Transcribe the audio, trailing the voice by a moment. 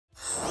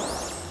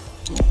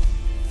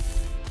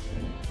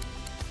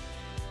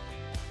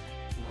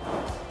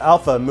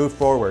Alpha, move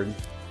forward.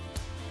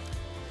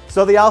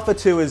 So the Alpha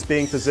 2 is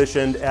being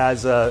positioned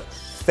as a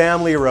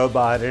family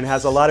robot and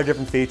has a lot of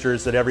different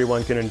features that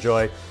everyone can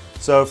enjoy.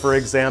 So for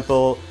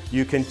example,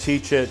 you can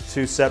teach it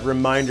to set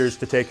reminders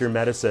to take your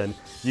medicine.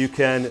 You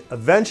can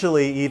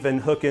eventually even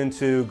hook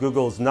into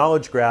Google's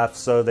knowledge graph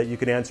so that you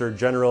can answer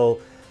general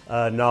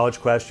knowledge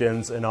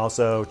questions and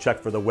also check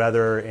for the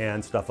weather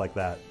and stuff like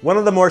that. One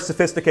of the more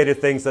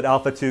sophisticated things that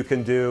Alpha 2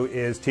 can do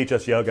is teach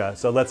us yoga.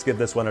 So let's give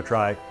this one a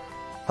try.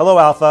 Hello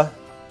Alpha,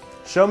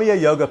 show me a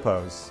yoga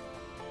pose.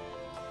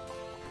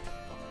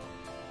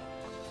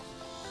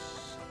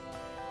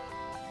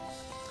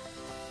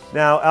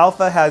 Now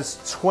Alpha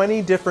has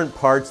 20 different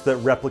parts that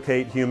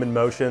replicate human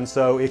motion,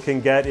 so it can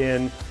get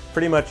in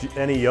pretty much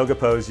any yoga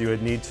pose you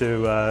would need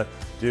to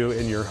do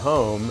in your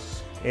home.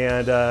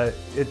 And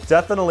it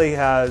definitely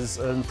has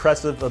an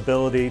impressive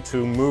ability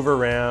to move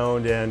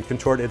around and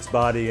contort its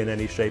body in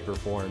any shape or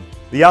form.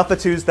 The Alpha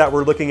 2s that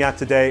we're looking at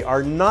today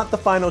are not the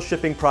final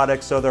shipping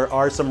product, so there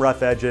are some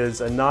rough edges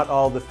and not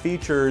all the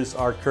features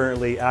are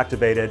currently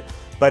activated,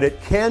 but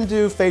it can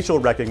do facial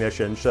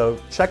recognition, so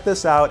check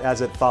this out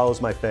as it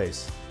follows my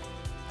face.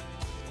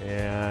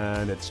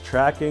 And it's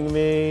tracking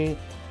me,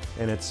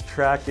 and it's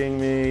tracking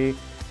me.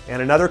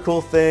 And another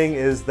cool thing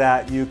is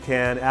that you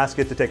can ask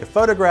it to take a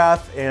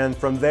photograph, and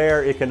from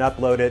there it can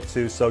upload it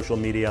to social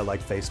media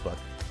like Facebook.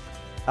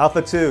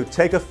 Alpha 2,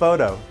 take a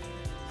photo.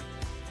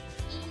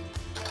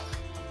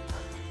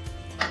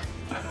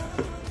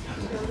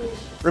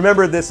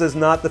 Remember, this is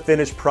not the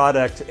finished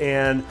product,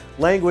 and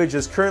language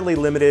is currently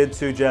limited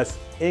to just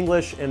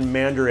English and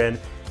Mandarin,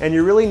 and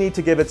you really need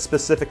to give it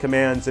specific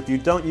commands. If you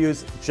don't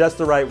use just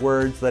the right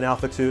words, then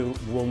Alpha 2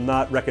 will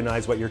not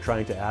recognize what you're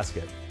trying to ask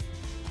it.